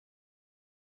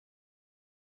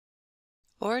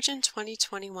Origin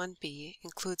 2021b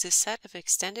includes a set of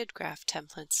extended graph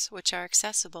templates which are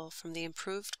accessible from the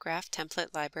improved Graph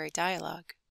Template Library dialog.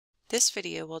 This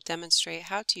video will demonstrate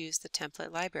how to use the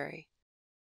template library.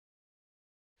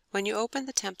 When you open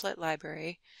the template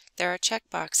library, there are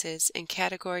checkboxes and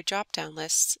category drop-down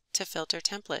lists to filter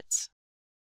templates.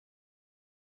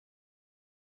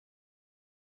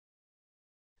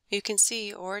 You can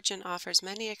see Origin offers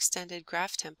many extended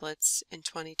graph templates in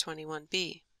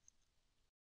 2021b.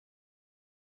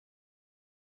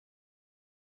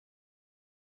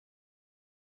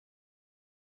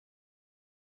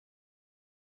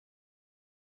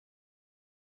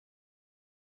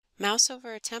 Mouse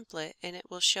over a template and it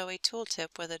will show a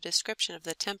tooltip with a description of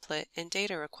the template and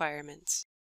data requirements.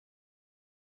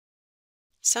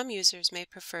 Some users may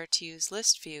prefer to use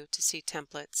List View to see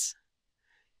templates.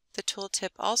 The tooltip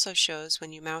also shows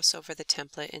when you mouse over the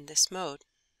template in this mode.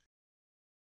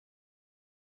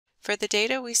 For the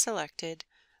data we selected,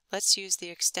 let's use the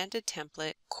extended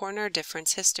template corner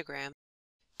difference histogram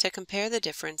to compare the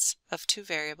difference of two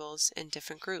variables in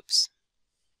different groups.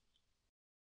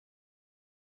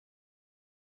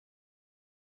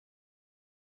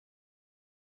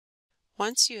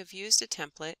 Once you have used a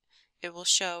template, it will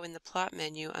show in the plot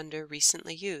menu under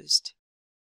Recently Used.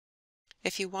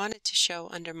 If you want it to show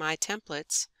under My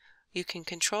Templates, you can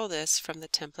control this from the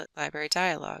Template Library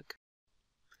dialog.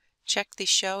 Check the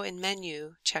Show in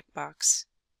Menu checkbox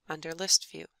under List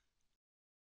View.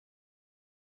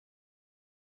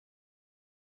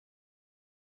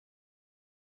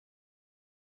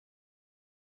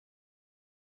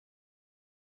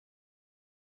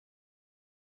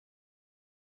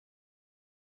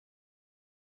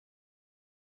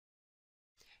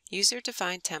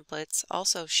 User-defined templates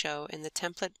also show in the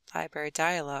Template Library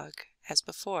dialog as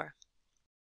before.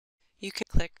 You can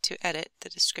click to edit the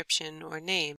description or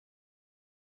name.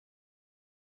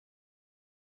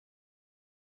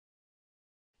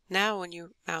 Now when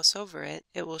you mouse over it,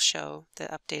 it will show the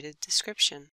updated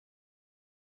description.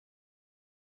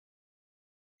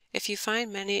 If you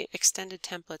find many extended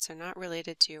templates are not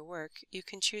related to your work, you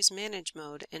can choose Manage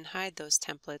mode and hide those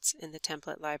templates in the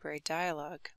Template Library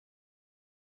dialog.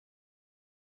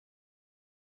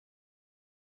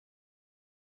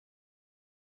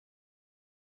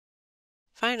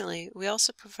 Finally, we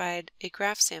also provide a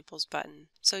Graph Samples button,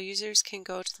 so users can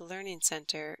go to the Learning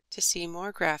Center to see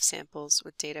more graph samples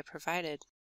with data provided.